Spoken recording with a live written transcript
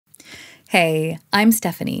Hey, I'm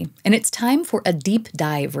Stephanie, and it's time for a deep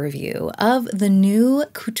dive review of the new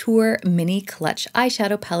Couture Mini Clutch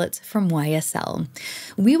eyeshadow palettes from YSL.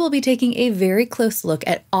 We will be taking a very close look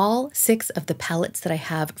at all 6 of the palettes that I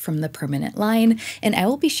have from the permanent line, and I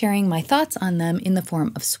will be sharing my thoughts on them in the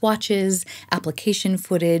form of swatches, application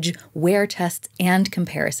footage, wear tests, and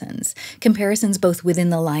comparisons. Comparisons both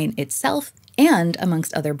within the line itself and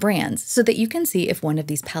amongst other brands, so that you can see if one of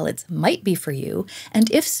these palettes might be for you,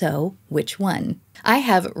 and if so, which one. I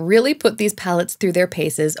have really put these palettes through their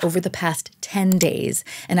paces over the past 10 days,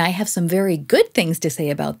 and I have some very good things to say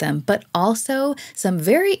about them, but also some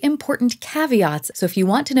very important caveats, so if you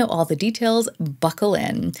want to know all the details, buckle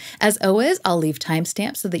in. As always, I'll leave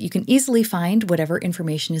timestamps so that you can easily find whatever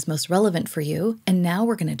information is most relevant for you, and now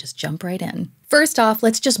we're going to just jump right in. First off,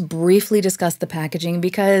 let's just briefly discuss the packaging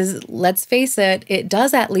because, let's face it, it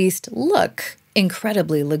does at least look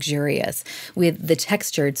incredibly luxurious, with the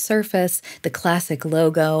textured surface, the classic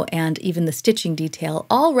logo, and even the stitching detail,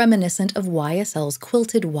 all reminiscent of YSL's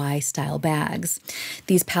quilted Y-style bags.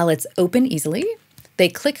 These palettes open easily, they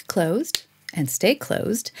click closed, and stay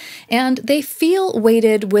closed, and they feel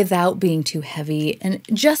weighted without being too heavy, and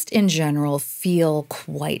just in general feel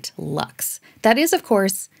quite luxe. That is, of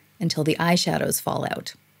course, until the eyeshadows fall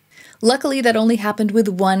out. Luckily, that only happened with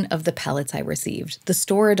one of the palettes I received, the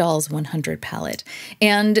Stora Dolls 100 palette,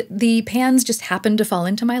 and the pans just happened to fall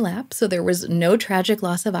into my lap, so there was no tragic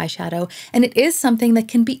loss of eyeshadow, and it is something that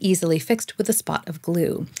can be easily fixed with a spot of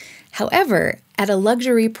glue. However, at a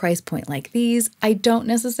luxury price point like these, I don't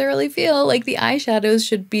necessarily feel like the eyeshadows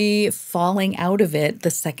should be falling out of it the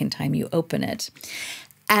second time you open it.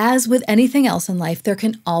 As with anything else in life, there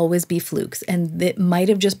can always be flukes, and it might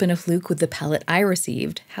have just been a fluke with the palette I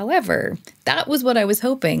received. However, that was what I was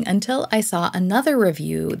hoping until I saw another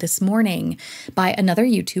review this morning by another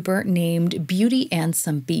YouTuber named Beauty and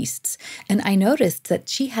Some Beasts, and I noticed that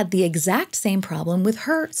she had the exact same problem with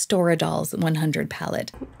her Stora Dolls 100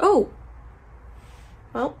 palette. Oh,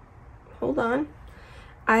 well, hold on.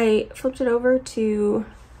 I flipped it over to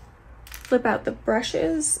flip out the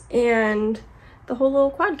brushes and the whole little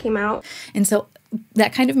quad came out. And so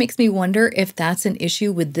that kind of makes me wonder if that's an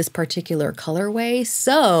issue with this particular colorway.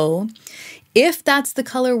 So if that's the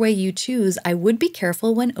colorway you choose, I would be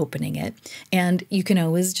careful when opening it. And you can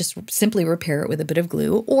always just simply repair it with a bit of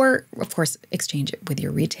glue or, of course, exchange it with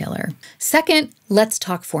your retailer. Second, let's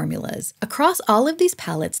talk formulas. Across all of these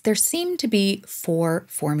palettes, there seem to be 4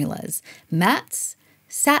 formulas: mattes,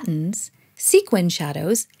 satins, sequin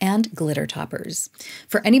shadows, and glitter toppers.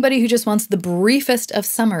 For anybody who just wants the briefest of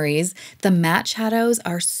summaries, the matte shadows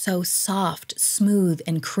are so soft, smooth,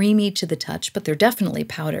 and creamy to the touch, but they're definitely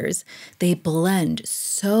powders. They blend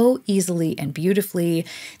so easily and beautifully.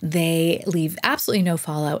 They leave absolutely no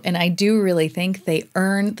fallout, and I do really think they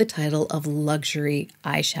earn the title of luxury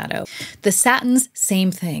eyeshadow. The satins, same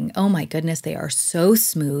thing. Oh my goodness, they are so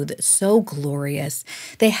smooth, so glorious.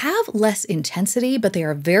 They have less intensity, but they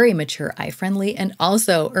are very mature eye-friendly and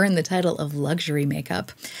also earn the title of luxury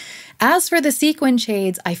makeup. As for the sequin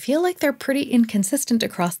shades, I feel like they're pretty inconsistent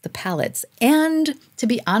across the palettes, and to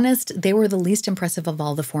be honest, they were the least impressive of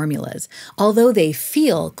all the formulas. Although they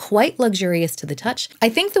feel quite luxurious to the touch, I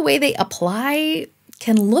think the way they apply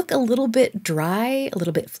can look a little bit dry, a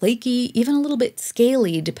little bit flaky, even a little bit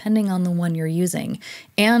scaly, depending on the one you're using.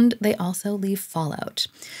 And they also leave fallout.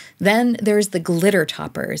 Then there's the glitter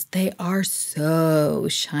toppers. They are so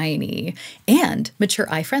shiny and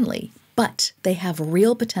mature eye friendly, but they have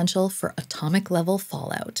real potential for atomic level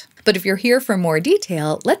fallout. But if you're here for more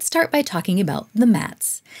detail, let's start by talking about the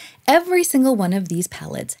mattes. Every single one of these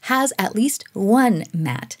palettes has at least one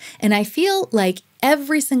matte, and I feel like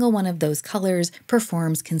every single one of those colors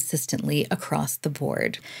performs consistently across the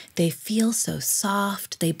board. They feel so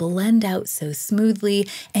soft, they blend out so smoothly,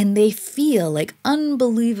 and they feel like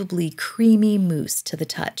unbelievably creamy mousse to the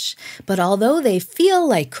touch. But although they feel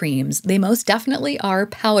like creams, they most definitely are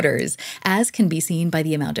powders, as can be seen by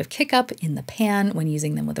the amount of kick-up in the pan when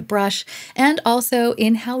using them with a brush, and also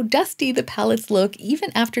in how dusty the palettes look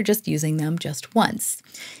even after just using them just once.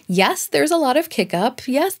 Yes, there's a lot of kick-up,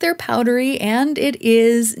 yes, they're powdery, and it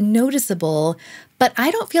is noticeable, but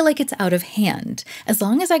I don't feel like it's out of hand. As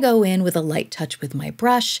long as I go in with a light touch with my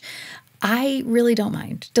brush, I really don't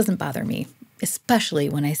mind. It doesn't bother me, especially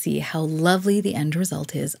when I see how lovely the end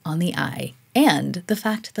result is on the eye and the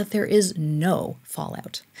fact that there is no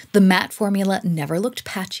fallout. The matte formula never looked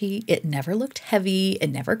patchy, it never looked heavy, it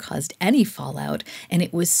never caused any fallout, and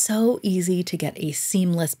it was so easy to get a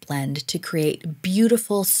seamless blend to create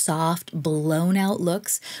beautiful, soft, blown out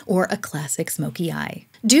looks or a classic smoky eye.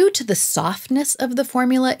 Due to the softness of the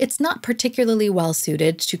formula, it's not particularly well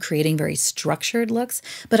suited to creating very structured looks,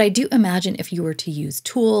 but I do imagine if you were to use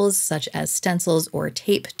tools such as stencils or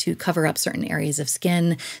tape to cover up certain areas of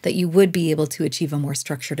skin, that you would be able to achieve a more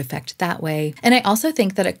structured effect that way. And I also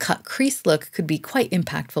think that a cut crease look could be quite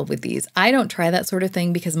impactful with these. I don't try that sort of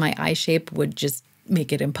thing because my eye shape would just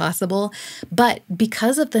make it impossible. But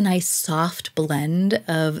because of the nice soft blend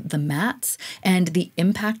of the mattes and the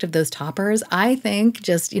impact of those toppers, I think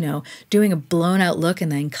just, doing a blown out look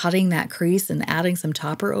and then cutting that crease and adding some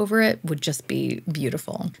topper over it would just be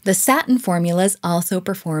beautiful. The satin formulas also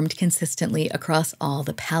performed consistently across all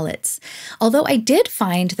the palettes. Although I did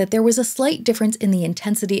find that there was a slight difference in the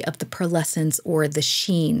intensity of the pearlescence or the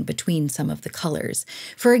sheen between some of the colors.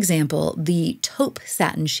 For example, the taupe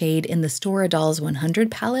satin shade in the Stora Dolls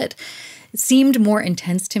 100 palette seemed more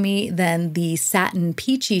intense to me than the satin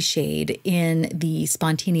peachy shade in the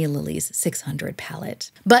Spontini Lilies 600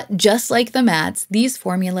 palette. But just like the mattes, these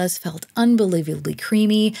formulas felt unbelievably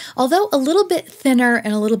creamy, although a little bit thinner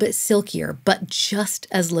and a little bit silkier, but just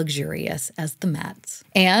as luxurious as the mattes.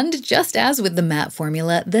 And just as with the matte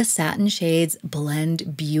formula, the satin shades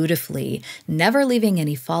blend beautifully, never leaving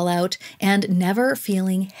any fallout and never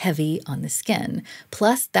feeling heavy on the skin.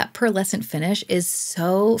 Plus, that pearlescent finish is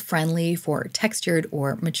so friendly for textured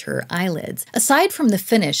or mature eyelids. Aside from the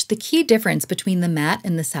finish, the key difference between the matte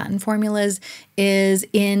and the satin formulas is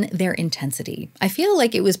in their intensity. I feel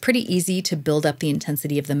like it was pretty easy to build up the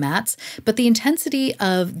intensity of the mattes, but the intensity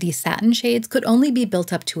of the satin shades could only be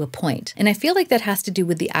built up to a point. And I feel like that has to do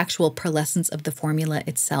with the actual pearlescence of the formula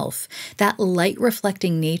itself. That light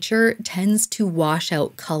reflecting nature tends to wash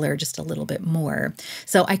out color just a little bit more.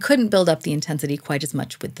 So I couldn't build up the intensity quite as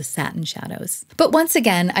much with the satin shadows. But once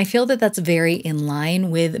again, I feel that that's very in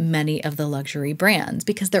line with many of the luxury brands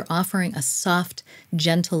because they're offering a soft,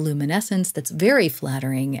 gentle luminescence that's very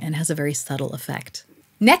flattering and has a very subtle effect.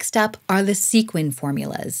 Next up are the sequin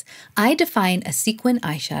formulas. I define a sequin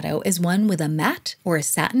eyeshadow as one with a matte or a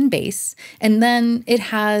satin base, and then it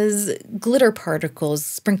has glitter particles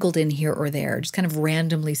sprinkled in here or there, just kind of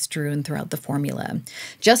randomly strewn throughout the formula.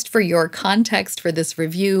 Just for your context for this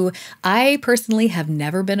review, I personally have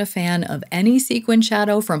never been a fan of any sequin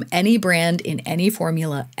shadow from any brand in any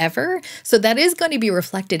formula ever, so that is going to be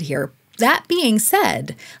reflected here. That being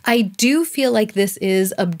said, I do feel like this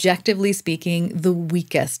is, objectively speaking, the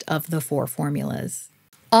weakest of the four formulas.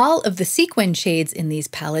 All of the sequin shades in these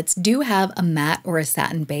palettes do have a matte or a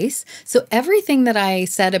satin base, so everything that I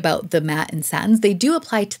said about the matte and satins, they do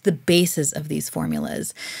apply to the bases of these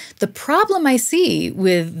formulas. The problem I see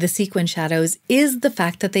with the sequin shadows is the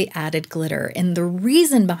fact that they added glitter, and the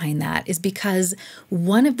reason behind that is because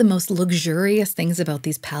one of the most luxurious things about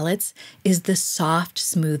these palettes is the soft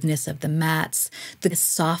smoothness of the mattes, the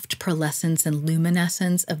soft pearlescence and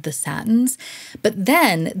luminescence of the satins, but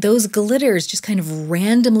then those glitters just kind of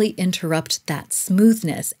randomly interrupt that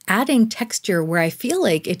smoothness, adding texture where I feel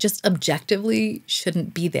like it just objectively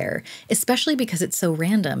shouldn't be there, especially because it's so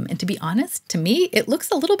random. And to be honest, to me, it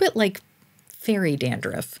looks a little bit like fairy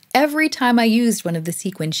dandruff. Every time I used one of the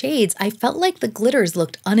sequin shades, I felt like the glitters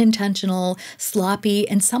looked unintentional, sloppy,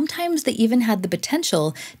 and sometimes they even had the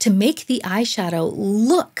potential to make the eyeshadow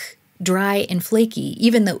look dry and flaky,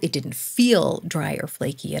 even though it didn't feel dry or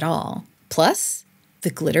flaky at all. Plus, the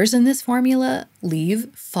glitters in this formula leave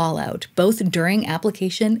fallout, both during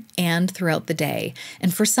application and throughout the day.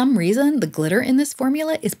 And for some reason, the glitter in this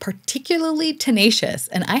formula is particularly tenacious,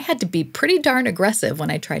 and I had to be pretty darn aggressive when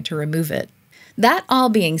I tried to remove it. That all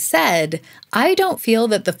being said, I don't feel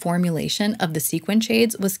that the formulation of the sequin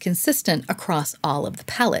shades was consistent across all of the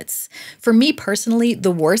palettes. For me personally,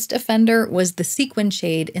 the worst offender was the sequin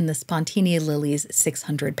shade in the Spontini Lilies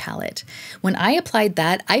 600 palette. When I applied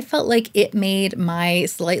that, I felt like it made my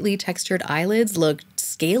slightly textured eyelids look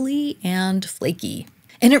scaly and flaky.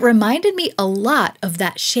 And it reminded me a lot of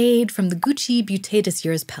that shade from the Gucci Beauté des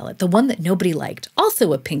Yeux palette, the one that nobody liked,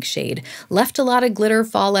 also a pink shade. Left a lot of glitter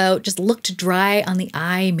fallout, just looked dry on the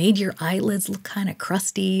eye, made your eyelids look kind of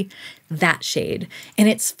crusty. That shade. And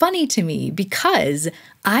it's funny to me because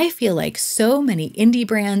I feel like so many indie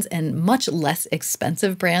brands and much less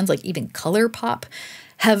expensive brands, like even ColourPop,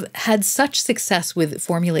 have had such success with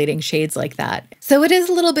formulating shades like that. So it is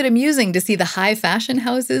a little bit amusing to see the high fashion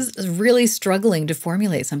houses really struggling to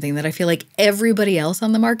formulate something that I feel like everybody else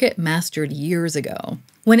on the market mastered years ago.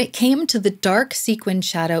 When it came to the dark sequin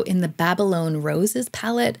shadow in the Babylone Roses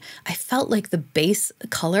palette, I felt like the base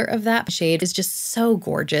color of that shade is just so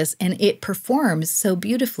gorgeous and it performs so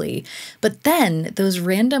beautifully. But then those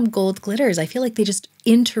random gold glitters, I feel like they just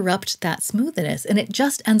interrupt that smoothness and it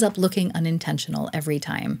just ends up looking unintentional every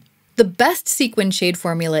time. The best sequin shade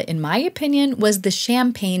formula, in my opinion, was the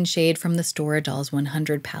champagne shade from the Stora Dolls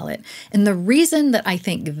 100 palette. And the reason that I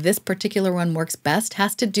think this particular one works best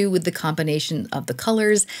has to do with the combination of the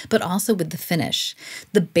colors, but also with the finish.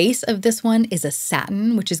 The base of this one is a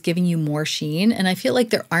satin, which is giving you more sheen, and I feel like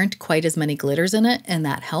there aren't quite as many glitters in it, and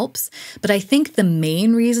that helps. But I think the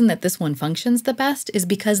main reason that this one functions the best is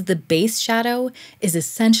because the base shadow is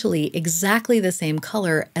essentially exactly the same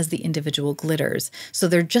color as the individual glitters. So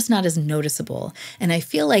they're just not as noticeable, and I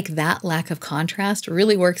feel like that lack of contrast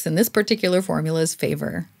really works in this particular formula's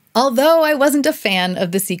favor. Although I wasn't a fan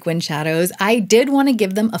of the sequin shadows, I did want to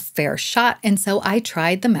give them a fair shot, and so I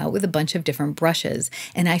tried them out with a bunch of different brushes,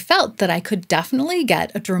 and I felt that I could definitely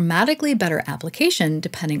get a dramatically better application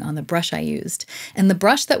depending on the brush I used. And the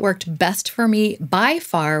brush that worked best for me by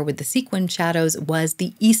far with the sequin shadows was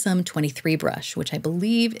the Esom 23 brush, which I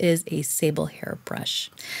believe is a sable hair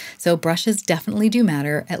brush. So brushes definitely do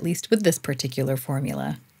matter, at least with this particular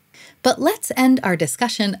formula. But let's end our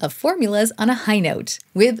discussion of formulas on a high note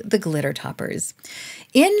with the glitter toppers.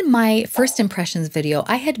 In my first impressions video,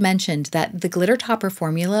 I had mentioned that the glitter topper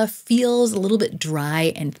formula feels a little bit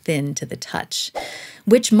dry and thin to the touch,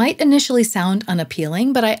 which might initially sound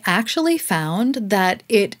unappealing, but I actually found that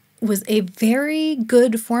it was a very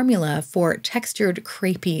good formula for textured,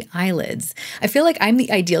 crepey eyelids. I feel like I'm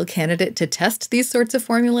the ideal candidate to test these sorts of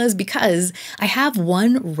formulas because I have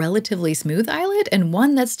one relatively smooth eyelid and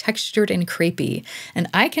one that's textured and crepey. And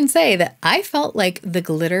I can say that I felt like the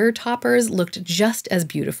glitter toppers looked just as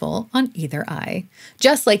beautiful on either eye.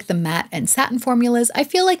 Just like the matte and satin formulas, I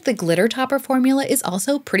feel like the glitter topper formula is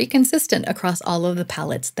also pretty consistent across all of the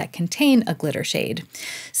palettes that contain a glitter shade.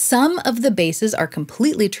 Some of the bases are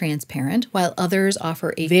completely transparent, while others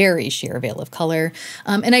offer a very sheer veil of color.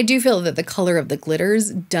 And I do feel that the color of the glitters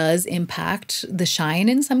does impact the shine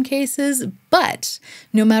in some cases, but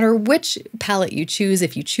no matter which palette you choose,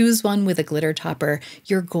 if you choose one with a glitter topper,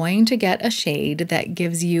 you're going to get a shade that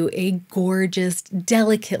gives you a gorgeous,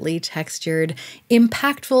 delicately textured,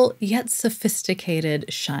 impactful, yet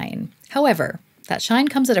sophisticated shine. However, that shine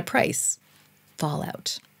comes at a price: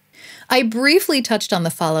 fallout. I briefly touched on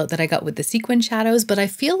the fallout that I got with the sequin shadows, but I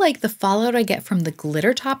feel like the fallout I get from the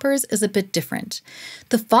glitter toppers is a bit different.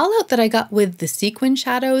 The fallout that I got with the sequin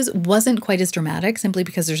shadows wasn't quite as dramatic, simply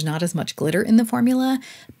because there's not as much glitter in the formula,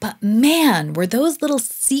 but man, were those little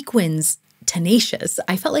sequins tenacious.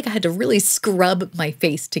 I felt like I had to really scrub my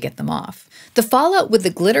face to get them off. The fallout with the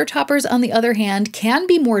glitter toppers, on the other hand, can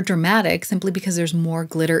be more dramatic simply because there's more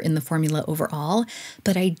glitter in the formula overall,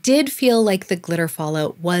 but I did feel like the glitter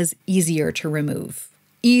fallout was easier to remove.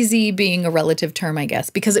 Easy being a relative term, I guess,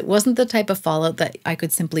 because it wasn't the type of fallout that I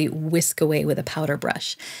could simply whisk away with a powder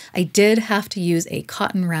brush. I did have to use a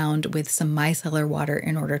cotton round with some micellar water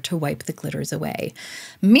in order to wipe the glitters away.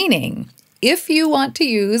 Meaning, if you want to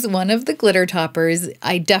use one of the glitter toppers,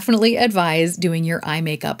 I definitely advise doing your eye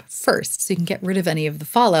makeup first so you can get rid of any of the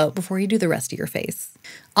fallout before you do the rest of your face.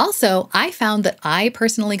 Also, I found that I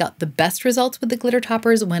personally got the best results with the glitter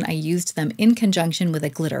toppers when I used them in conjunction with a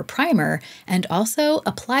glitter primer and also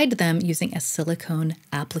applied them using a silicone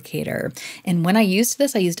applicator. And when I used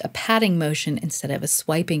this, I used a patting motion instead of a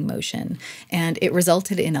swiping motion, and it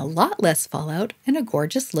resulted in a lot less fallout and a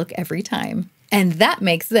gorgeous look every time. And that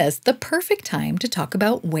makes this the perfect time to talk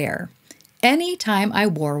about wear. Anytime I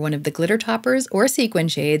wore one of the glitter toppers or sequin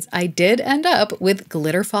shades, I did end up with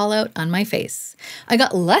glitter fallout on my face. I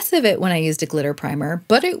got less of it when I used a glitter primer,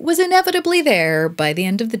 but it was inevitably there by the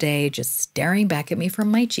end of the day, just staring back at me from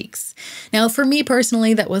my cheeks. Now, for me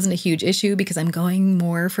personally, that wasn't a huge issue because I'm going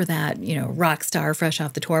more for that, rock star fresh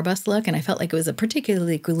off the tour bus look, and I felt like it was a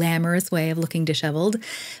particularly glamorous way of looking disheveled.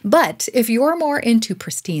 But if you're more into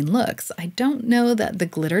pristine looks, I don't know that the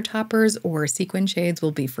glitter toppers or sequin shades will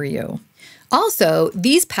be for you. Also,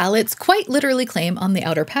 these palettes quite literally claim on the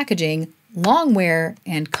outer packaging, long wear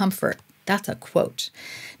and comfort. That's a quote.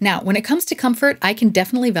 Now, when it comes to comfort, I can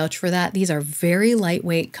definitely vouch for that. These are very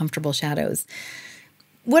lightweight, comfortable shadows.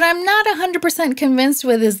 What I'm not 100% convinced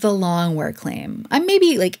with is the long wear claim. I'm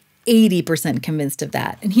maybe like 80% convinced of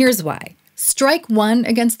that, and here's why. Strike one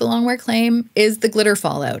against the long wear claim is the glitter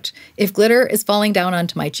fallout. If glitter is falling down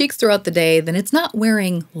onto my cheeks throughout the day, then it's not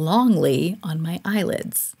wearing longly on my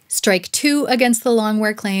eyelids. Strike 2 against the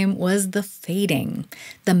longwear claim was the fading.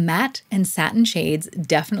 The matte and satin shades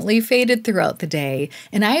definitely faded throughout the day,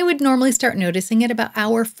 and I would normally start noticing it about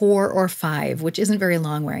hour 4 or 5, which isn't very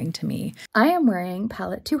long wearing to me. I am wearing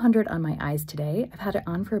palette 200 on my eyes today. I've had it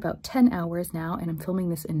on for about 10 hours now, and I'm filming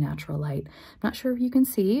this in natural light. I'm not sure if you can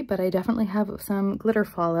see, but I definitely have some glitter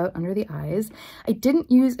fallout under the eyes. I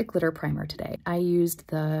didn't use a glitter primer today. I used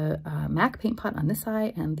the MAC paint pot on this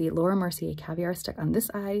eye and the Laura Mercier Caviar stick on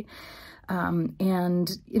this eye.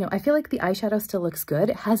 And, you know, I feel like the eyeshadow still looks good.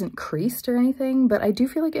 It hasn't creased or anything, but I do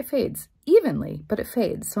feel like it fades evenly, but it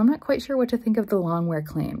fades. So I'm not quite sure what to think of the longwear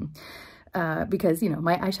claim because, you know,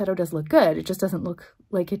 my eyeshadow does look good. It just doesn't look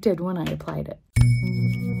like it did when I applied it.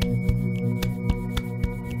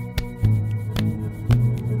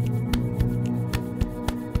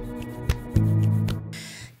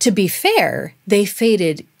 To be fair, they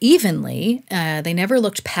faded evenly. They never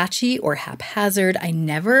looked patchy or haphazard. I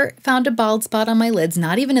never found a bald spot on my lids,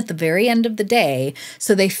 not even at the very end of the day.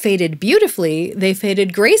 So they faded beautifully, they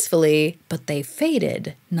faded gracefully, but they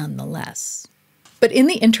faded nonetheless. But in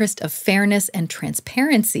the interest of fairness and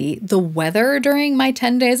transparency, the weather during my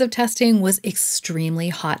 10 days of testing was extremely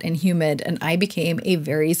hot and humid, and I became a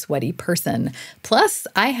very sweaty person. Plus,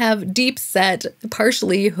 I have deep-set,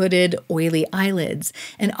 partially hooded, oily eyelids,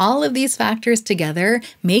 and all of these factors together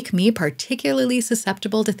make me particularly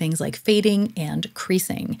susceptible to things like fading and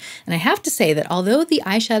creasing. And I have to say that although the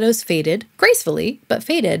eyeshadows faded gracefully, but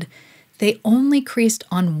faded, they only creased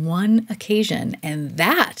on one occasion, and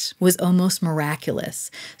that was almost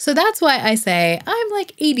miraculous. So that's why I say I'm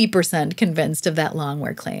like 80% convinced of that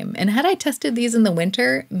longwear claim. And had I tested these in the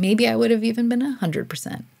winter, maybe I would have even been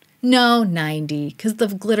 100%. No, 90, because the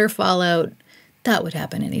glitter fallout, that would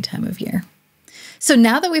happen any time of year. So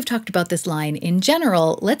now that we've talked about this line in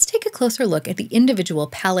general, let's take a closer look at the individual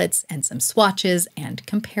palettes and some swatches and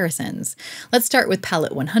comparisons. Let's start with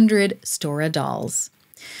palette 100, Stora Dolls.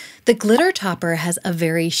 The glitter topper has a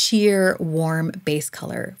very sheer, warm base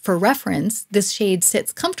color. For reference, this shade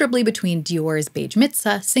sits comfortably between Dior's Beige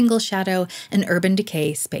Mitza Single Shadow and Urban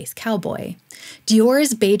Decay Space Cowboy.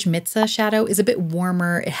 Dior's Beige Mitza shadow is a bit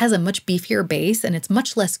warmer, it has a much beefier base, and it's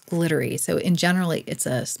much less glittery, so in general it's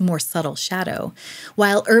a more subtle shadow,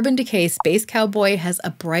 while Urban Decay Space Cowboy has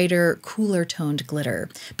a brighter, cooler toned glitter.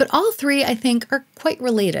 But all three, I think, are quite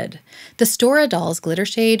related. The Stora Dolls glitter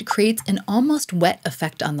shade creates an almost wet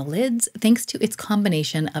effect on the lids thanks to its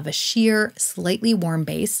combination of a sheer, slightly warm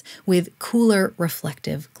base with cooler,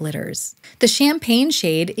 reflective glitters. The Champagne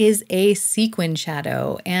shade is a sequin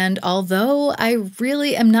shadow, and although I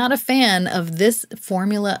really am not a fan of this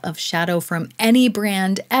formula of shadow from any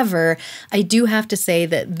brand ever, I do have to say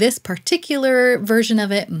that this particular version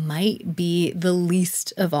of it might be the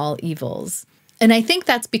least of all evils. And I think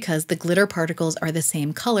that's because the glitter particles are the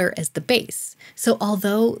same color as the base. So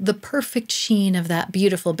although the perfect sheen of that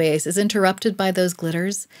beautiful base is interrupted by those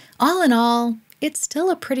glitters, all in all, it's still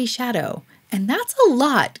a pretty shadow. And that's a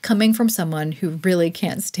lot coming from someone who really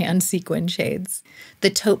can't stand sequin shades. The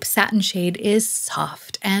taupe satin shade is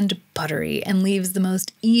soft and buttery and leaves the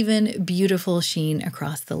most even, beautiful sheen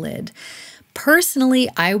across the lid. Personally,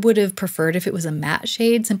 I would have preferred if it was a matte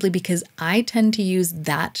shade simply because I tend to use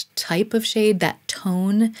that type of shade, that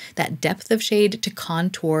tone, that depth of shade to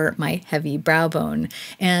contour my heavy brow bone.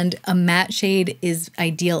 And a matte shade is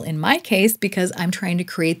ideal in my case because I'm trying to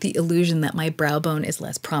create the illusion that my brow bone is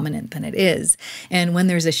less prominent than it is. And when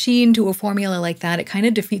there's a sheen to a formula like that, it kind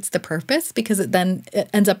of defeats the purpose because it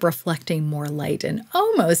ends up reflecting more light and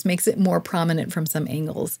almost makes it more prominent from some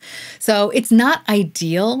angles. So it's not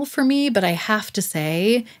ideal for me, but I have to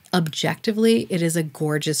say, objectively, it is a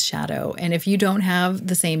gorgeous shadow. And if you don't have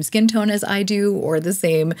the same skin tone as I do or the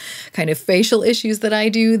same kind of facial issues that I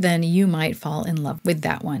do, then you might fall in love with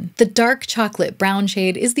that one. The dark chocolate brown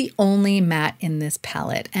shade is the only matte in this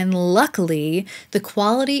palette. And luckily, the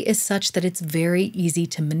quality is such that it's very easy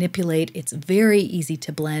to manipulate. It's very easy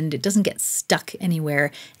to blend. It doesn't get stuck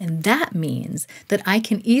anywhere. And that means that I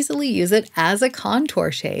can easily use it as a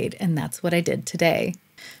contour shade. And that's what I did today.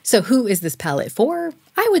 So who is this palette for?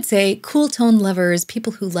 I would say cool tone lovers,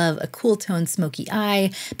 people who love a cool tone smoky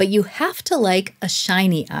eye, but you have to like a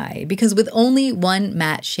shiny eye because with only one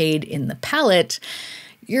matte shade in the palette,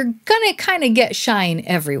 you're gonna kind of get shine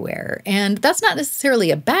everywhere. And that's not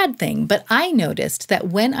necessarily a bad thing, but I noticed that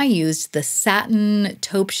when I used the satin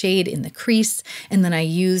taupe shade in the crease, and then I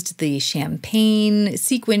used the champagne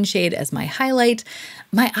sequin shade as my highlight,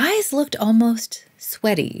 my eyes looked almost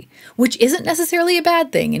sweaty, which isn't necessarily a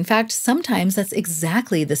bad thing. In fact, sometimes that's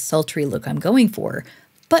exactly the sultry look I'm going for,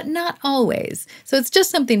 but not always. So it's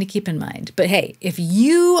just something to keep in mind. But hey, if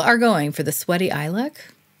you are going for the sweaty eye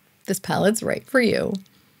look, this palette's right for you.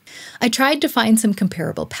 I tried to find some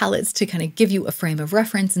comparable palettes to kind of give you a frame of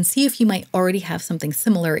reference and see if you might already have something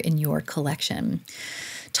similar in your collection.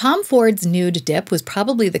 Tom Ford's Nude Dip was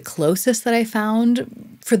probably the closest that I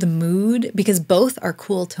found for the mood because both are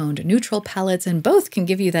cool toned neutral palettes and both can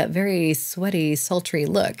give you that very sweaty, sultry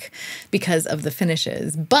look because of the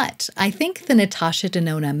finishes. But I think the Natasha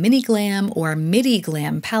Denona Mini Glam or Midi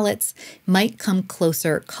Glam palettes might come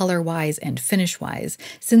closer color-wise and finish-wise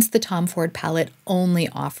since the Tom Ford palette only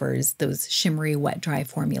offers those shimmery wet dry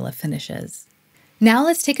formula finishes. Now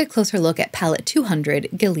let's take a closer look at palette 200,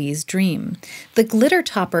 Gueliz Dream. The glitter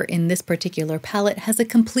topper in this particular palette has a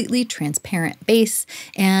completely transparent base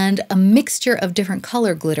and a mixture of different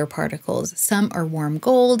color glitter particles. Some are warm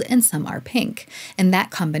gold and some are pink, and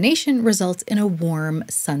that combination results in a warm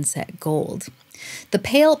sunset gold. The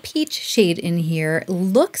pale peach shade in here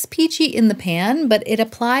looks peachy in the pan, but it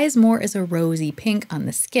applies more as a rosy pink on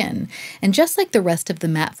the skin. And just like the rest of the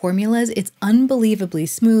matte formulas, it's unbelievably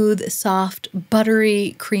smooth, soft,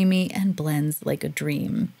 buttery, creamy, and blends like a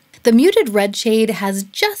dream. The muted red shade has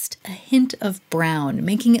just a hint of brown,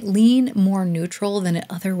 making it lean more neutral than it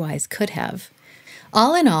otherwise could have.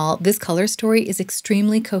 All in all, this color story is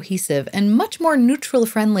extremely cohesive and much more neutral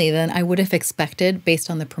friendly than I would have expected based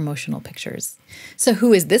on the promotional pictures. So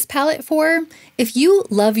who is this palette for? If you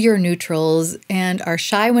love your neutrals and are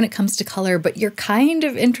shy when it comes to color, but you're kind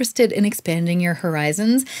of interested in expanding your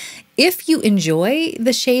horizons, if you enjoy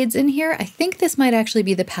the shades in here, I think this might actually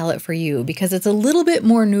be the palette for you because it's a little bit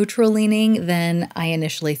more neutral leaning than I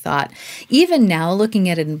initially thought. Even now, looking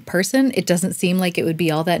at it in person, it doesn't seem like it would be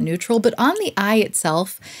all that neutral, but on the eye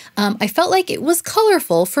itself, I felt like it was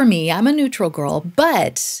colorful for me. I'm a neutral girl,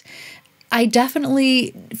 but I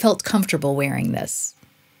definitely felt comfortable wearing this.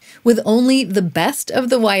 With only the best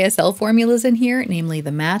of the YSL formulas in here, namely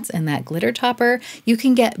the mattes and that glitter topper, you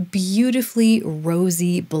can get beautifully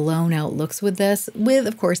rosy, blown out looks with this, with,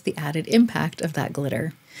 of course, the added impact of that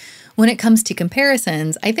glitter. When it comes to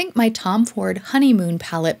comparisons, I think my Tom Ford Honeymoon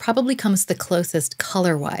palette probably comes the closest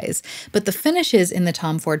color-wise, but the finishes in the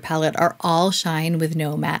Tom Ford palette are all shine with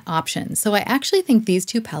no matte options, so I actually think these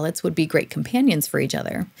two palettes would be great companions for each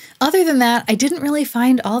other. Other than that, I didn't really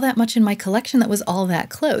find all that much in my collection that was all that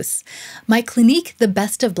close. My Clinique The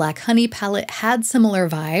Best of Black Honey palette had similar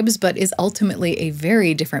vibes, but is ultimately a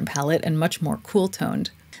very different palette and much more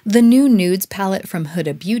cool-toned. The new Nudes palette from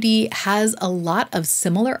Huda Beauty has a lot of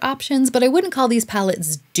similar options, but I wouldn't call these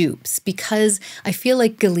palettes dupes because I feel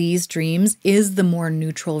like Gueliz Dreams is the more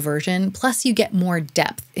neutral version, plus you get more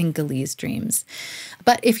depth in Gueliz Dreams.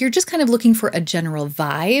 But if you're just kind of looking for a general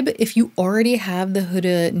vibe, if you already have the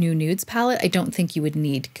Huda New Nudes palette, I don't think you would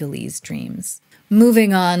need Gueliz Dreams.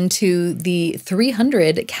 Moving on to the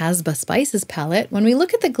 300 Kasbah Spices palette, when we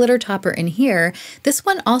look at the glitter topper in here, this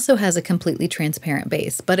one also has a completely transparent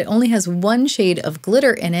base, but it only has one shade of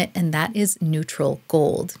glitter in it, and that is neutral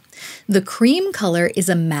gold. The cream color is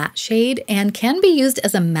a matte shade and can be used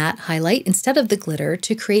as a matte highlight instead of the glitter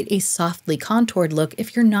to create a softly contoured look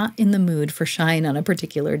if you're not in the mood for shine on a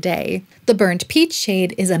particular day. The burnt peach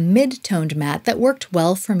shade is a mid-toned matte that worked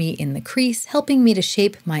well for me in the crease, helping me to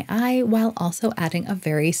shape my eye while also adding a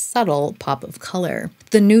very subtle pop of color.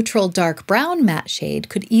 The neutral dark brown matte shade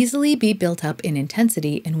could easily be built up in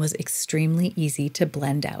intensity and was extremely easy to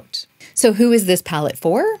blend out. So who is this palette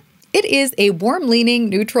for? It is a warm-leaning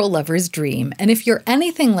neutral lover's dream, and if you're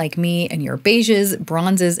anything like me and your beiges,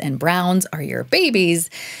 bronzes, and browns are your babies,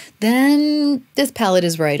 then this palette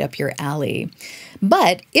is right up your alley.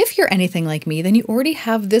 But if you're anything like me, then you already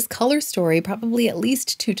have this color story probably at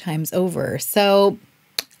least 2 times over. So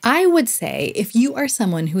I would say if you are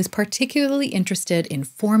someone who is particularly interested in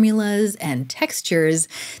formulas and textures,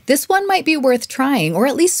 this one might be worth trying or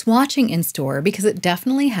at least swatching in store because it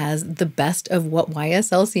definitely has the best of what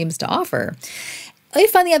YSL seems to offer.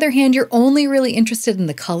 If, on the other hand, you're only really interested in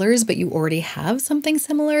the colors but you already have something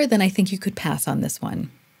similar, then I think you could pass on this one.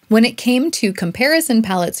 When it came to comparison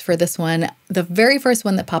palettes for this one, the very first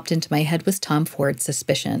one that popped into my head was Tom Ford's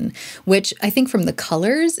Suspicion, which I think from the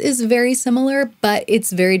colors is very similar, but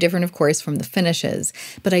it's very different, of course, from the finishes.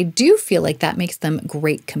 But I do feel like that makes them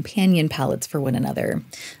great companion palettes for one another.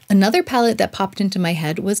 Another palette that popped into my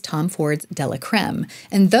head was Tom Ford's Della Creme,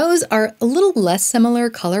 and those are a little less similar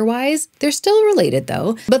color-wise. They're still related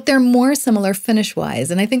though, but they're more similar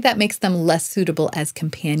finish-wise, and I think that makes them less suitable as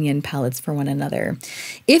companion palettes for one another.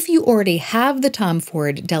 If If you already have the Tom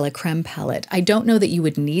Ford Della Creme palette, I don't know that you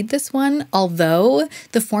would need this one, although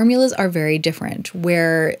the formulas are very different.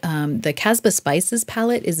 Where the Kasbah Spices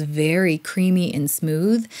palette is very creamy and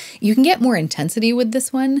smooth, you can get more intensity with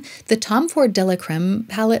this one. The Tom Ford Della Creme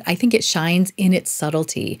palette, I think it shines in its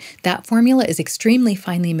subtlety. That formula is extremely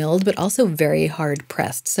finely milled, but also very hard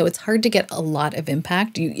pressed, so it's hard to get a lot of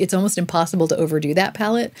impact. It's almost impossible to overdo that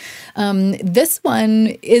palette. This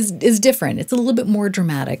one is different. It's a little bit more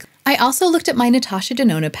dramatic. I also looked at my Natasha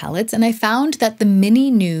Denona palettes, and I found that the Mini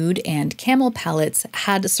Nude and Camel palettes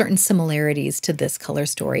had certain similarities to this color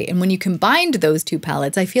story. And when you combined those two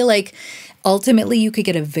palettes, I feel like ultimately you could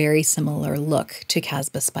get a very similar look to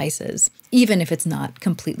Kasbah Spices, even if it's not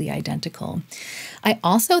completely identical. I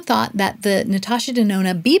also thought that the Natasha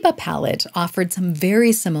Denona Biba palette offered some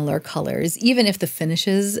very similar colors, even if the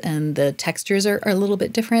finishes and the textures are a little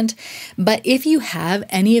bit different. But if you have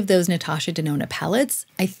any of those Natasha Denona palettes,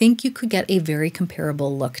 I think you could get a very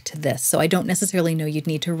comparable look to this. So I don't necessarily know you'd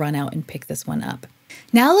need to run out and pick this one up.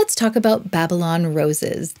 Now let's talk about Babylone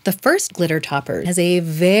Roses. The first glitter topper has a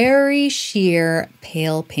very sheer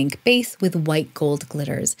pale pink base with white gold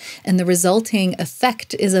glitters, and the resulting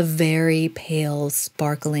effect is a very pale,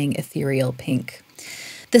 sparkling, ethereal pink.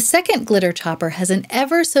 The second glitter topper has an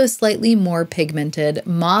ever so slightly more pigmented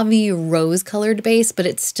mauve-y rose-colored base, but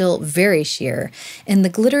it's still very sheer. And the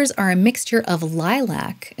glitters are a mixture of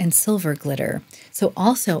lilac and silver glitter, so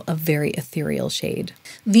also a very ethereal shade.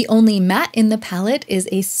 The only matte in the palette is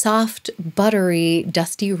a soft, buttery,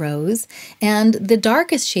 dusty rose, and the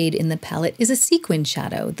darkest shade in the palette is a sequin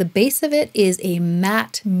shadow. The base of it is a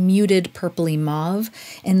matte, muted purpley mauve,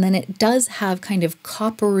 and then it does have kind of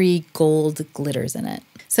coppery gold glitters in it.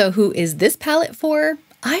 So who is this palette for?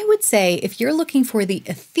 I would say if you're looking for the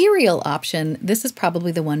ethereal option, this is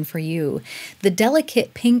probably the one for you. The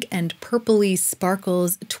delicate pink and purpley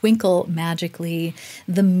sparkles twinkle magically.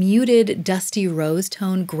 The muted dusty rose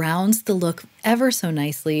tone grounds the look ever so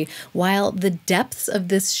nicely, while the depths of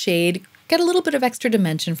this shade get a little bit of extra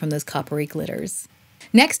dimension from those coppery glitters.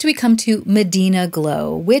 Next, we come to Medina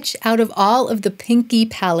Glow, which out of all of the pinky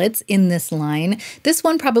palettes in this line, this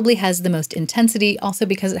one probably has the most intensity, also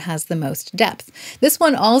because it has the most depth. This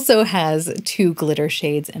one also has two glitter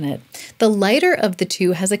shades in it. The lighter of the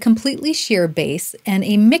two has a completely sheer base and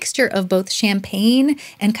a mixture of both champagne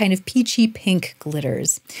and kind of peachy pink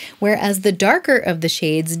glitters, whereas the darker of the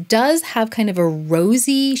shades does have kind of a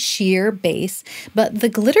rosy sheer base, but the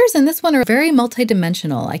glitters in this one are very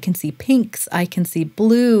multidimensional. I can see pinks, I can see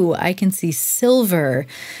blue, I can see silver.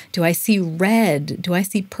 Do I see red? Do I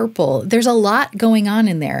see purple? There's a lot going on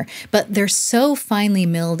in there, but they're so finely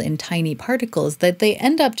milled in tiny particles that they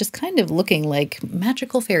end up just kind of looking like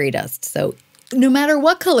magical fairy dust. So no matter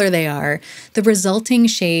what color they are, the resulting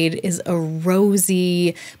shade is a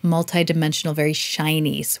rosy, multidimensional, very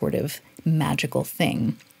shiny sort of magical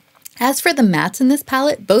thing. As for the mattes in this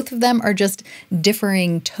palette, both of them are just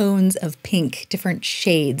differing tones of pink, different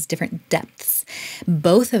shades, different depths.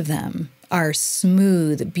 Both of them are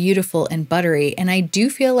smooth, beautiful, and buttery. And I do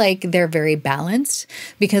feel like they're very balanced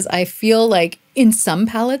because I feel like in some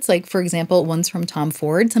palettes, like for example, ones from Tom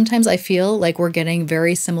Ford, sometimes I feel like we're getting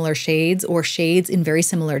very similar shades or shades in very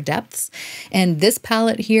similar depths. And this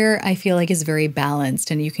palette here, I feel like is very balanced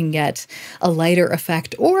and you can get a lighter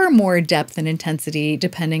effect or more depth and intensity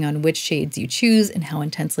depending on which shades you choose and how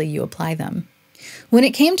intensely you apply them. When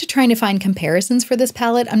it came to trying to find comparisons for this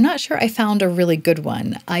palette, I'm not sure I found a really good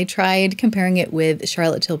one. I tried comparing it with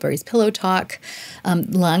Charlotte Tilbury's Pillow Talk,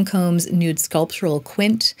 Lancome's Nude Sculptural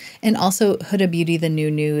Quint, and also Huda Beauty The New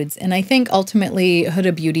Nudes. And I think ultimately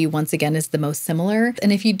Huda Beauty once again is the most similar.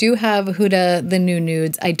 And if you do have Huda The New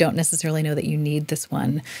Nudes, I don't necessarily know that you need this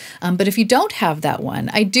one. But if you don't have that one,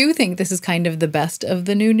 I do think this is kind of the best of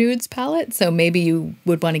the New Nudes palette. So maybe you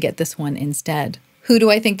would want to get this one instead. Who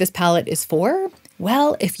do I think this palette is for?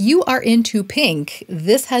 Well, if you are into pink,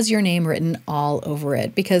 this has your name written all over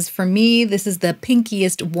it because for me, this is the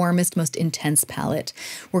pinkiest, warmest, most intense palette.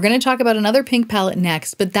 We're going to talk about another pink palette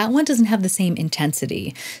next, but that one doesn't have the same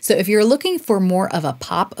intensity. So if you're looking for more of a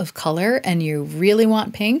pop of color and you really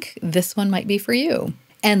want pink, this one might be for you.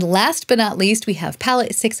 And last but not least, we have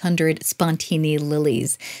palette 600 Spontini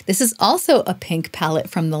Lilies. This is also a pink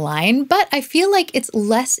palette from the line, but I feel like it's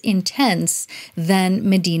less intense than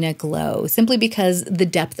Medina Glow, simply because the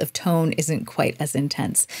depth of tone isn't quite as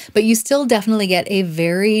intense. But you still definitely get a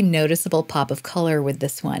very noticeable pop of color with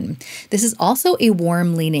this one. This is also a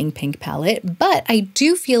warm leaning pink palette, but I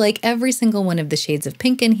do feel like every single one of the shades of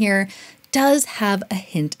pink in here does have a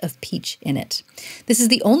hint of peach in it. This is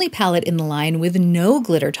the only palette in the line with no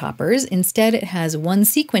glitter toppers. Instead, it has one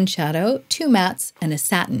sequin shadow, two mattes, and a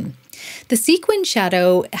satin. The sequin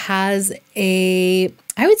shadow has I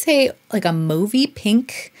would say like a mauvey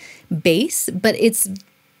pink base, but it's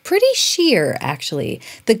pretty sheer, actually.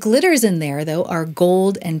 The glitters in there, though, are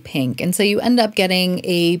gold and pink, and so you end up getting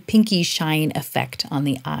a pinky shine effect on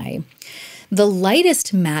the eye. The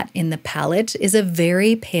lightest matte in the palette is a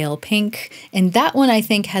very pale pink, and that one I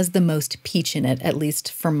think has the most peach in it, at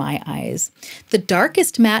least for my eyes. The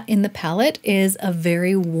darkest matte in the palette is a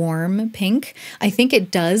very warm pink. I think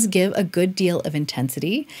it does give a good deal of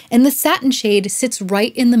intensity, and the satin shade sits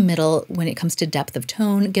right in the middle when it comes to depth of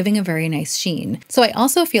tone, giving a very nice sheen. So I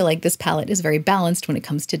also feel like this palette is very balanced when it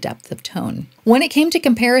comes to depth of tone. When it came to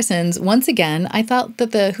comparisons, once again, I thought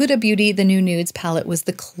that the Huda Beauty The New Nudes palette was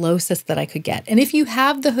the closest that I could get. And if you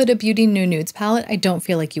have the Huda Beauty New Nudes palette, I don't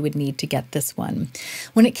feel like you would need to get this one.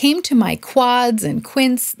 When it came to my quads and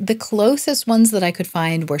quints, the closest ones that I could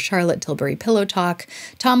find were Charlotte Tilbury Pillow Talk,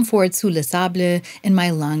 Tom Ford Sous le Sable, and my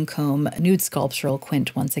Lancome Nude Sculptural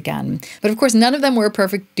Quint once again. But of course, none of them were a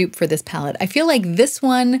perfect dupe for this palette. I feel like this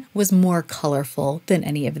one was more colorful than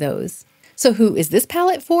any of those. So who is this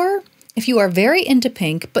palette for? If you are very into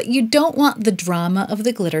pink, but you don't want the drama of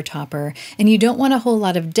the glitter topper and you don't want a whole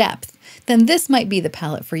lot of depth, then this might be the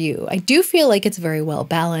palette for you. I do feel like it's very well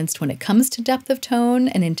balanced when it comes to depth of tone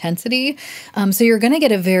and intensity. So you're going to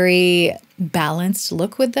get a very balanced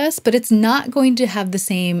look with this, but it's not going to have the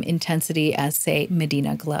same intensity as, say,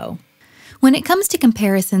 Medina Glow. When it comes to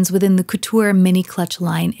comparisons within the Couture Mini Clutch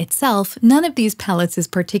line itself, none of these palettes is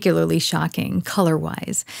particularly shocking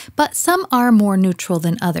color-wise, but some are more neutral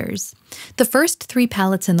than others. The first three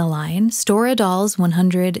palettes in the line, Stora Dolls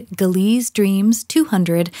 100, Gueliz Dreams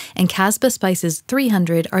 200, and Kasbah Spices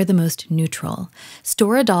 300 are the most neutral.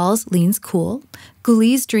 Stora Dolls leans cool,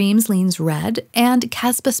 Gueliz Dreams leans red, and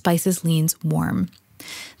Kasbah Spices leans warm.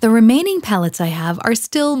 The remaining palettes I have are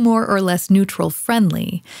still more or less neutral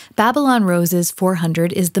friendly. Babylone Roses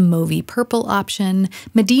 400 is the mauvey purple option,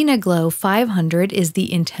 Medina Glow 500 is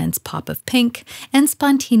the intense pop of pink, and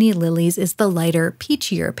Spontini Lilies is the lighter,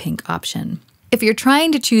 peachier pink option. If you're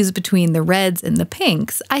trying to choose between the reds and the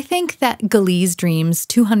pinks, I think that Gueliz Dreams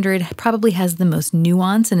 200 probably has the most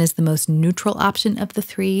nuance and is the most neutral option of the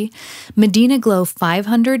three. Medina Glow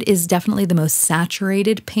 500 is definitely the most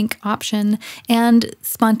saturated pink option, and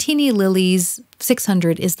Spontini Lilies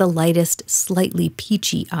 600 is the lightest, slightly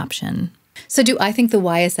peachy option. So do I think the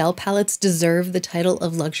YSL palettes deserve the title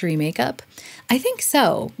of luxury makeup? I think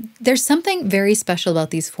so. There's something very special about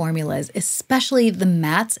these formulas, especially the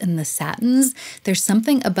mattes and the satins. There's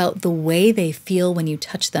something about the way they feel when you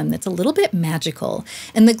touch them that's a little bit magical.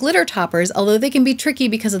 And the glitter toppers, although they can be tricky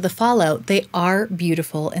because of the fallout, they are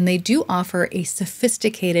beautiful and they do offer a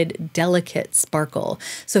sophisticated, delicate sparkle.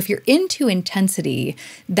 So if you're into intensity,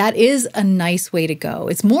 that is a nice way to go.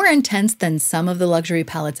 It's more intense than some of the luxury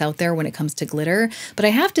palettes out there when it comes to glitter, but I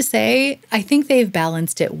have to say, I think they've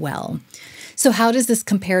balanced it well. So how does this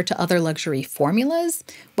compare to other luxury formulas?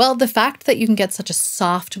 Well, the fact that you can get such a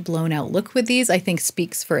soft, blown out look with these, I think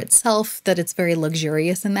speaks for itself, that it's very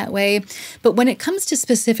luxurious in that way. But when it comes to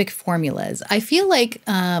specific formulas, I feel like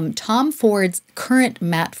Tom Ford's current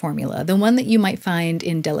matte formula, the one that you might find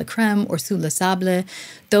in De la Creme or Sous le Sable,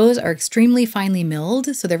 those are extremely finely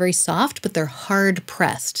milled, so they're very soft, but they're hard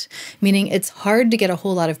pressed, meaning it's hard to get a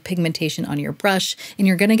whole lot of pigmentation on your brush, and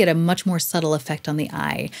you're going to get a much more subtle effect on the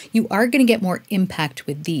eye. You are going to get more impact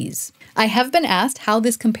with these. I have been asked how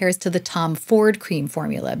this compares to the Tom Ford cream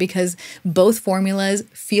formula, because both formulas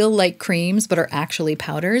feel like creams but are actually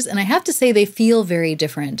powders, and I have to say they feel very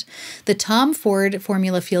different. The Tom Ford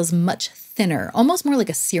formula feels much thinner, almost more like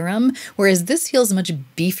a serum, whereas this feels much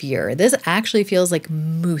beefier. This actually feels like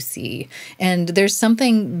moussey, and there's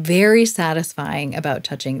something very satisfying about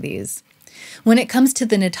touching these. When it comes to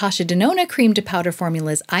the Natasha Denona cream to powder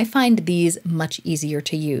formulas, I find these much easier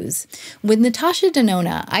to use. With Natasha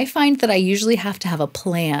Denona, I find that I usually have to have a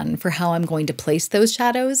plan for how I'm going to place those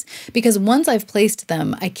shadows, because once I've placed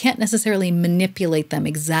them, I can't necessarily manipulate them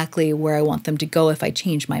exactly where I want them to go if I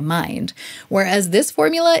change my mind. Whereas this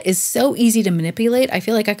formula is so easy to manipulate, I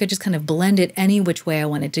feel like I could just kind of blend it any which way I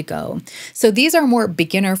want it to go. So these are more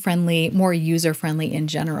beginner-friendly, more user-friendly in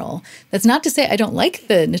general. That's not to say I don't like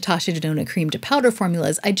the Natasha Denona cream to powder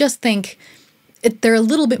formulas. I just think they're a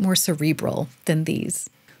little bit more cerebral than these.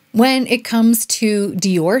 When it comes to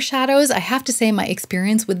Dior shadows, I have to say my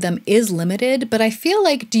experience with them is limited, but I feel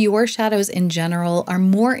like Dior shadows in general are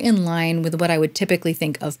more in line with what I would typically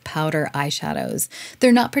think of powder eyeshadows.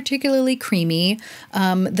 They're not particularly creamy.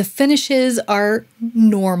 The finishes are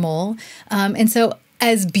normal. And so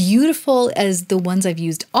as beautiful as the ones I've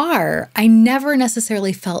used are, I never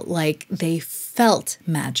necessarily felt like they felt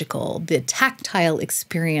magical. The tactile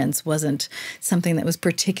experience wasn't something that was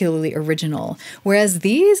particularly original. Whereas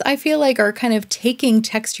these, I feel like, are kind of taking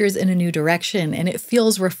textures in a new direction, and it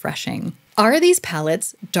feels refreshing. Are these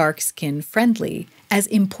palettes dark skin friendly? As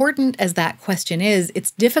important as that question is,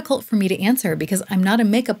 it's difficult for me to answer because I'm not a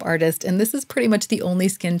makeup artist and this is pretty much the only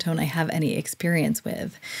skin tone I have any experience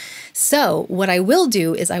with. So what I will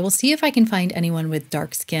do is I will see if I can find anyone with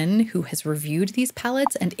dark skin who has reviewed these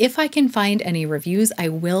palettes, and if I can find any reviews, I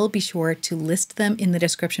will be sure to list them in the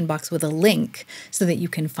description box with a link so that you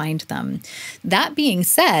can find them. That being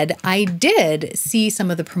said, I did see some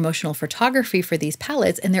of the promotional photography for these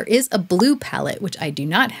palettes, and there is a blue palette, which I do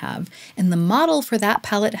not have, and the model for that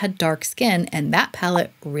palette had dark skin, and that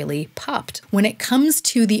palette really popped. When it comes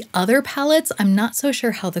to the other palettes, I'm not so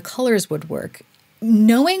sure how the colors would work.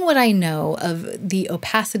 Knowing what I know of the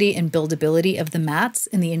opacity and buildability of the mattes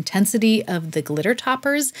and the intensity of the glitter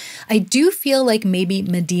toppers, I do feel like maybe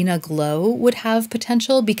Medina Glow would have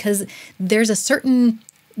potential because there's a certain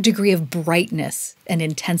degree of brightness and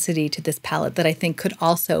intensity to this palette that I think could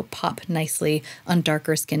also pop nicely on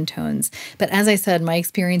darker skin tones. But as I said, my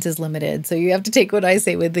experience is limited, so you have to take what I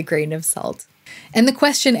say with a grain of salt. And the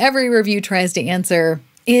question every review tries to answer,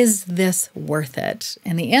 is this worth it?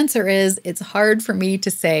 And the answer is, it's hard for me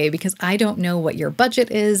to say because I don't know what your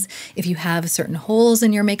budget is, if you have certain holes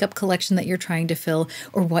in your makeup collection that you're trying to fill,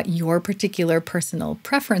 or what your particular personal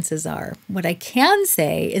preferences are. What I can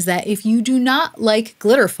say is that if you do not like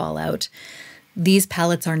glitter fallout, these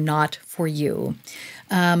palettes are not for you.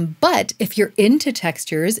 But if you're into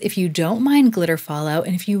textures, if you don't mind glitter fallout,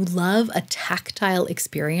 and if you love a tactile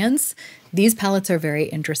experience, these palettes are very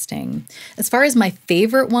interesting. As far as my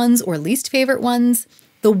favorite ones or least favorite ones,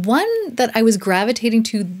 the one that I was gravitating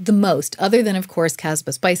to the most, other than, of course,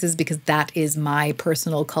 Kasbah Spices, because that is my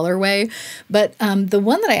personal colorway, but the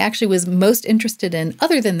one that I actually was most interested in,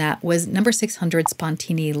 other than that, was number 600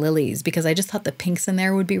 Spontini Lilies, because I just thought the pinks in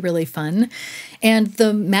there would be really fun. And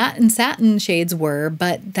the matte and satin shades were,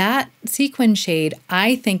 but that sequin shade,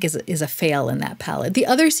 I think, is a fail in that palette. The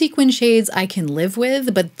other sequin shades I can live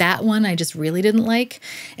with, but that one I just really didn't like.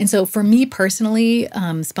 And so for me personally,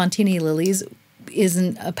 Spontini Lilies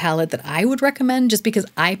isn't a palette that I would recommend just because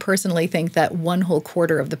I personally think that one whole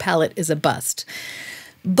quarter of the palette is a bust.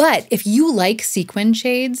 But if you like sequin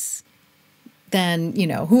shades, then, you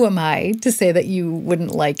know, who am I to say that you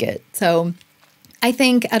wouldn't like it? So I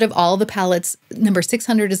think out of all the palettes, number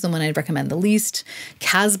 600 is the one I'd recommend the least.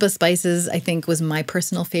 Kasbah Spices, I think, was my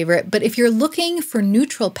personal favorite. But if you're looking for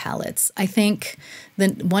neutral palettes, I think the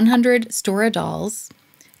 100 Stora Dolls,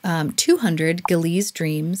 200 Gueliz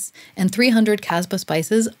Dreams, and 300 Kasbah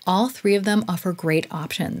Spices, all three of them offer great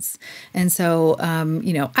options. And so,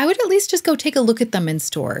 you know, I would at least just go take a look at them in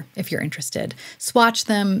store if you're interested. Swatch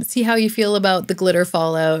them, see how you feel about the glitter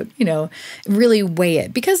fallout, you know, really weigh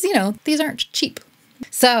it because, you know, these aren't cheap.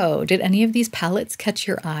 So, did any of these palettes catch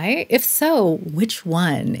your eye? If so, which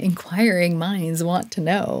one? Inquiring minds want to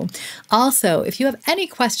know. Also, if you have any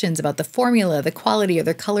questions about the formula, the quality, or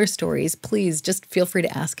the color stories, please just feel free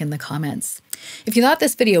to ask in the comments. If you thought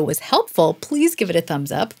this video was helpful, please give it a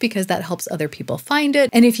thumbs up because that helps other people find it.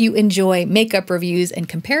 And if you enjoy makeup reviews and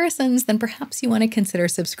comparisons, then perhaps you want to consider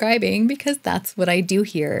subscribing because that's what I do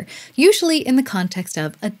here, usually in the context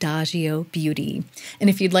of Adagio Beauty.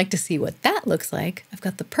 And if you'd like to see what that looks like, I've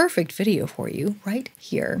got the perfect video for you right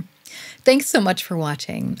here. Thanks so much for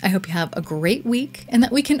watching. I hope you have a great week and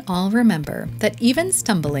that we can all remember that even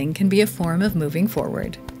stumbling can be a form of moving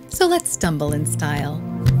forward. So let's stumble in style.